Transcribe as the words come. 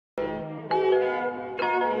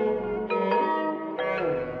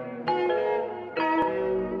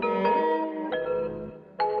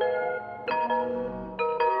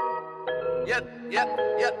I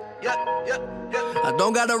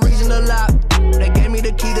don't got a reason to lie. They gave me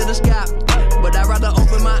the key to the sky, but I'd rather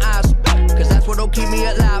open my eyes, cause that's what'll keep me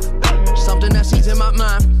alive. Something that sees in my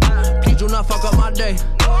mind. Please do not fuck up my day.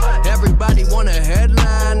 Everybody want a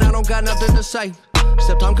headline, I don't got nothing to say,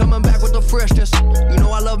 except I'm coming back with the freshness. You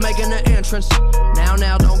know I love making the entrance.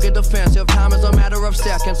 Now, don't get defensive. Time is a matter of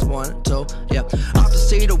seconds. 1, 2, yeah. Off to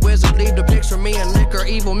see the wizard, leave the picture. Me and liquor,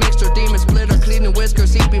 evil mixture, demon splitter, cleaning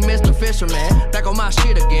whiskers, he be Mr. Fisherman. Back on my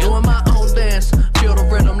shit again, doing my own dance. Feel the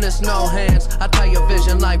rhythm, there's no hands. I tell your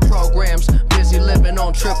vision like programs. Busy living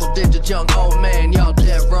on triple digit, young old man. Y'all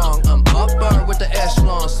dead wrong. I'm upper with the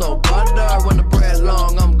echelon, so butter when the bread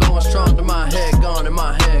long. I'm going strong to my head gone and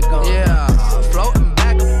my head gone. Yeah, floating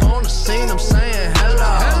back up on the scene, I'm saying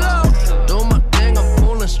hello. Do my thing, I'm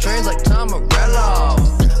pulling strings like Tom Morello.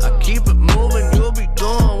 I keep it moving, you'll be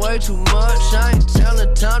doing way too much. I ain't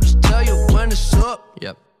telling time, just tell you when it's up.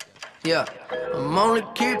 Yeah, I'm only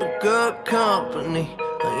keeping good company.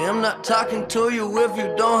 I am not talking to you if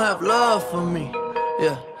you don't have love for me.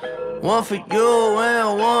 Yeah, one for you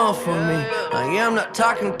and one for me. I am not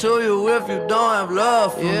talking to you if you don't have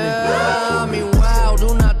love for me. I mean, wow,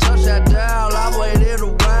 do not touch that dial. I've waited a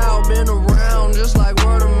while, been around just like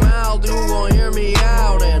word of mouth. You gon' hear me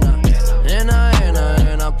out, and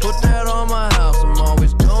I put that on my house. I'm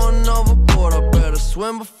always going overboard. I better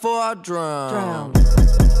swim before I drown.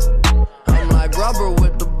 I'm like rubber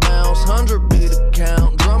with the bounce, 100 be the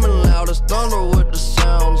count. Drumming loud as thunder with the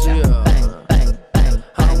sounds, yeah.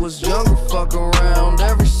 I was younger, fuck around,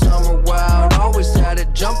 every summer wild. Always had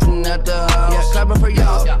it jumping at the house. Yeah, clapping for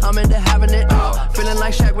y'all, I'm into having it all. Feeling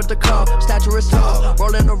like Shaq with the call, stature is tall.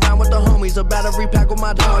 Rolling around with the homies, a battery pack with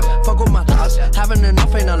my dog. Fuck with my thoughts, having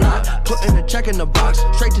enough ain't a lot. Putting a check in the box,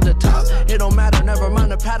 straight to the top. It don't matter, never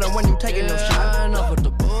mind the pattern when you taking your shot. Enough with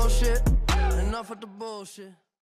the bullshit, enough with the bullshit.